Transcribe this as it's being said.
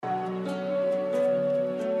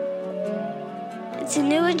It's a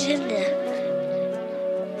new agenda.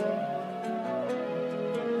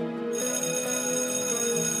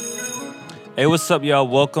 Hey, what's up, y'all?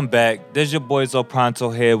 Welcome back. This is your boys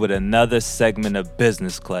Pronto here with another segment of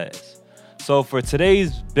Business Class. So for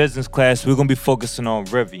today's Business Class, we're going to be focusing on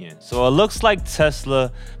Rivian. So it looks like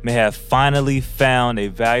Tesla may have finally found a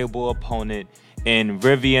valuable opponent in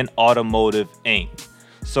Rivian Automotive Inc.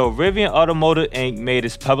 So Rivian Automotive Inc. made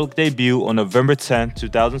its public debut on November 10,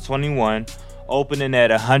 2021, opening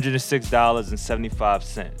at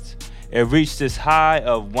 $106.75. It reached its high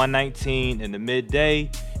of $119 in the midday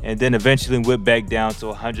and then eventually went back down to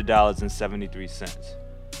 $100.73.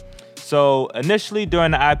 So initially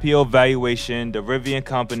during the IPO valuation, the Rivian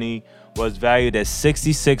company was valued at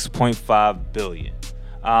 $66.5 billion.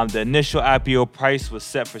 The initial IPO price was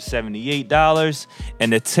set for $78,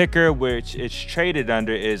 and the ticker which it's traded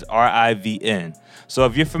under is RIVN. So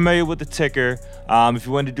if you're familiar with the ticker, if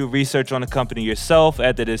you want to do research on the company yourself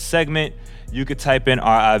after this segment, you could type in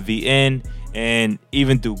RIVN, and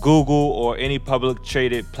even through Google or any public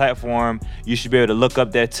traded platform, you should be able to look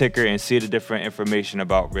up that ticker and see the different information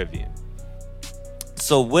about Rivian.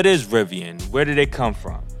 So what is Rivian? Where did it come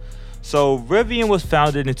from? So Rivian was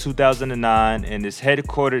founded in 2009 and is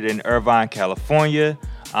headquartered in Irvine, California.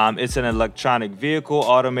 It's an electronic vehicle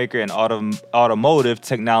automaker and automotive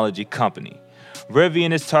technology company.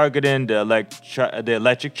 Rivian is targeting the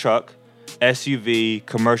electric truck, SUV,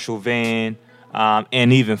 commercial van,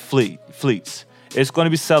 and even fleets. It's going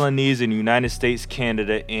to be selling these in the United States,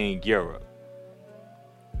 Canada, and Europe.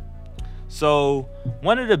 So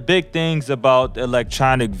one of the big things about the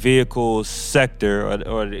electronic vehicle sector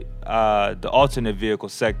or the alternate vehicle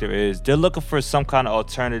sector is they're looking for some kind of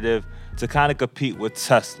alternative to kind of compete with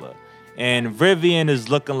Tesla. And Rivian is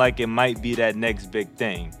looking like it might be that next big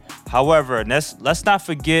thing. However, let's not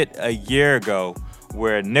forget a year ago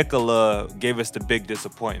where Nikola gave us the big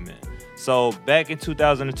disappointment. So back in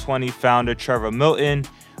 2020, founder Trevor Milton,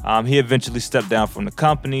 he eventually stepped down from the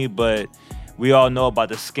company, but we all know about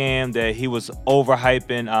the scam that he was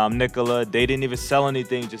overhyping Nikola. They didn't even sell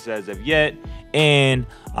anything just as of yet, and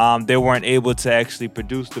they weren't able to actually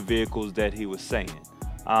produce the vehicles that he was saying.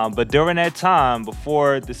 But during that time,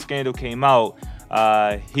 before the scandal came out,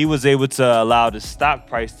 he was able to allow the stock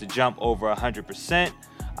price to jump over 100%.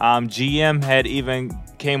 GM had even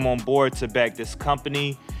came on board to back this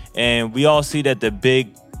company, and we all see that the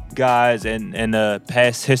big guys in the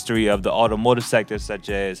past history of the automotive sector, such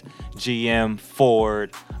as GM,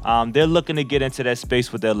 Ford, they're looking to get into that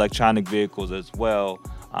space with their electronic vehicles as well,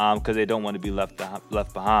 because they don't want to be left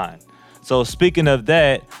behind. So speaking of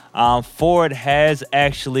that, Ford has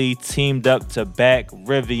actually teamed up to back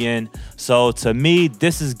Rivian. So to me,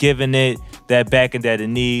 this is giving it that backing that it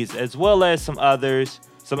needs, as well as some other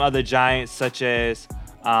giants such as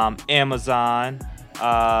Amazon,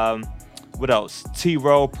 what else? T.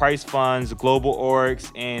 Rowe, Price Funds, Global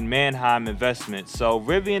Oryx, and Manheim Investments. So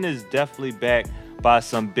Rivian is definitely backed by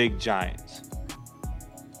some big giants.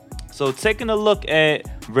 So taking a look at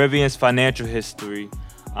Rivian's financial history,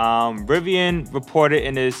 Rivian reported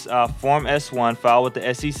in its Form S-1 filed with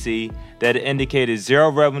the SEC that it indicated zero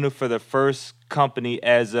revenue for the first company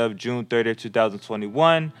as of June 30,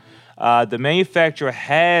 2021. The manufacturer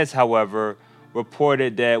has, however,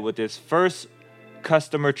 reported that with its first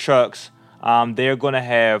customer trucks, they're going to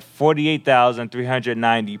have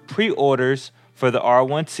 48,390 pre-orders for the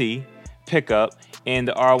R1T pickup and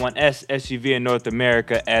the R1S SUV in North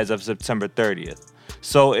America as of September 30th.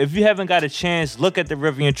 So if you haven't got a chance, look at the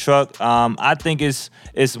Rivian truck. I think it's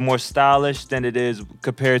more stylish than it is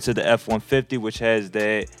compared to the F-150, which has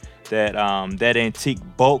that antique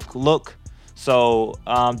bulk look. So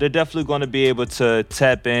they're definitely going to be able to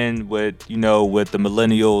tap in with the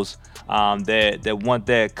millennials that want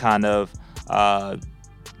that kind of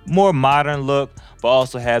more modern look, but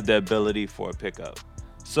also have the ability for a pickup.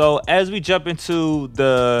 So as we jump into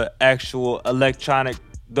the actual electric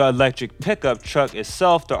pickup truck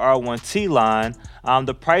itself, the R1T line,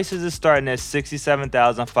 the prices is starting at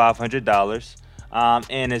 $67,500,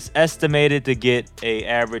 and it's estimated to get an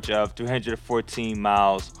average of 314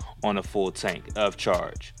 miles on a full tank of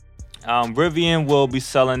charge. Rivian will be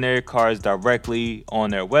selling their cars directly on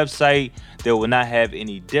their website. They will not have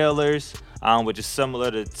any dealers, which is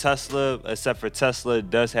similar to Tesla, except for Tesla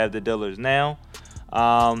does have the dealers now.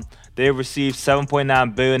 They received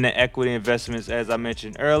 $7.9 billion in equity investments, as I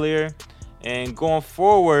mentioned earlier. And going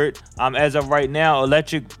forward, as of right now,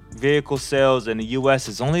 electric vehicle sales in the U.S.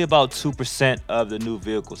 is only about 2% of the new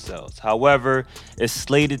vehicle sales. However, it's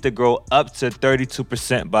slated to grow up to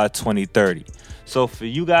 32% by 2030. So for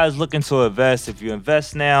you guys looking to invest, if you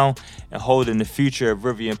invest now and hold in the future, if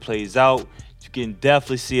Rivian plays out, you can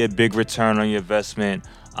definitely see a big return on your investment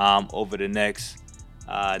over the next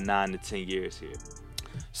 9 to 10 years here.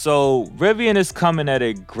 So Rivian is coming at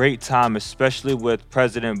a great time, especially with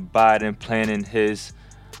President Biden planning his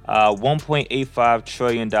 $1.85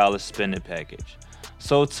 trillion spending package.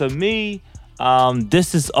 So to me,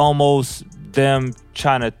 this is almost them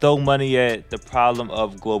trying to throw money at the problem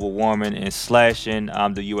of global warming and slashing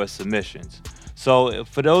the U.S. emissions. So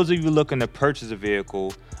for those of you looking to purchase a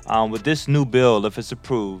vehicle, with this new bill, if it's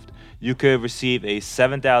approved, you could receive a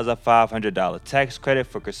 $7,500 tax credit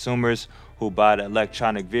for consumers who buy the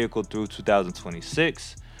electronic vehicle through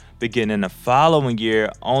 2026. Beginning the following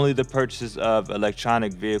year, only the purchases of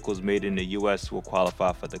electronic vehicles made in the U.S. will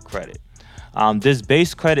qualify for the credit. This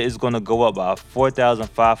base credit is going to go up by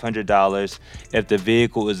 $4,500 if the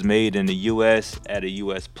vehicle is made in the U.S. at a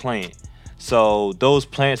U.S. plant. So those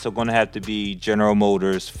plants are going to have to be General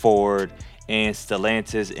Motors, Ford, and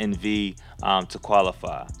Stellantis NV to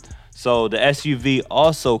qualify. So the SUV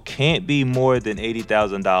also can't be more than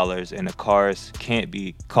 $80,000, and the cars can't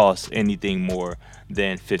cost anything more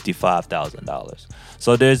than $55,000.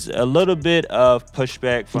 So there's a little bit of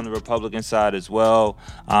pushback from the Republican side as well.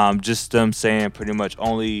 Just them saying pretty much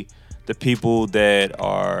only the people that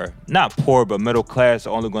are not poor but middle class are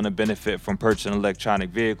only going to benefit from purchasing electronic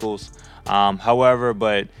vehicles. However,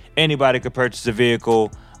 but anybody could purchase a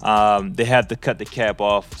vehicle. They have to cut the cap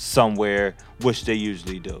off somewhere, which they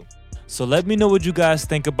usually do. So let me know what you guys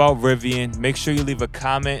think about Rivian. Make sure you leave a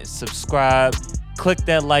comment, subscribe, click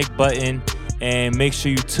that like button, and make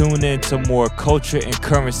sure you tune in to more culture and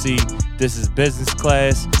currency. This is Business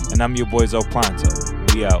Class, and I'm your boy Pronto.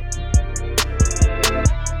 We out.